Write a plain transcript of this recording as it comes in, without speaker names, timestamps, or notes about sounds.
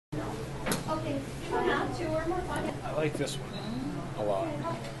I like this one a lot.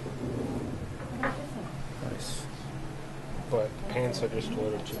 Nice. But pants are just a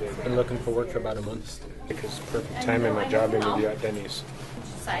little too big. Been looking for work for about a month because perfect time in my job interview at Denny's.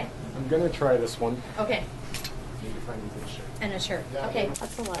 Side. I'm gonna try this one. Okay. Need to find a shirt. And a shirt. Okay,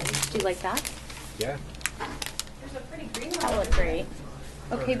 that's a large. Do you like that? Yeah. There's a pretty green one. That look great.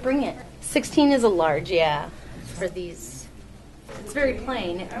 Okay, bring it. 16 is a large, yeah. For these, it's very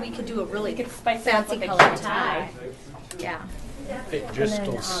plain. We could do a really fancy color tie. Yeah. It just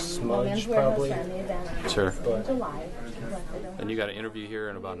will smudge probably. Sure. But And you got an interview here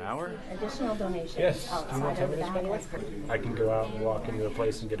in about an hour? Additional donations. yes. Do you know what time it is, by the way? I can go out and walk into a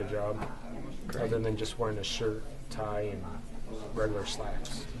place and get a job rather than just wearing a shirt, tie, and regular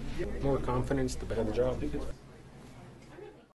slacks. More confidence, the better the job.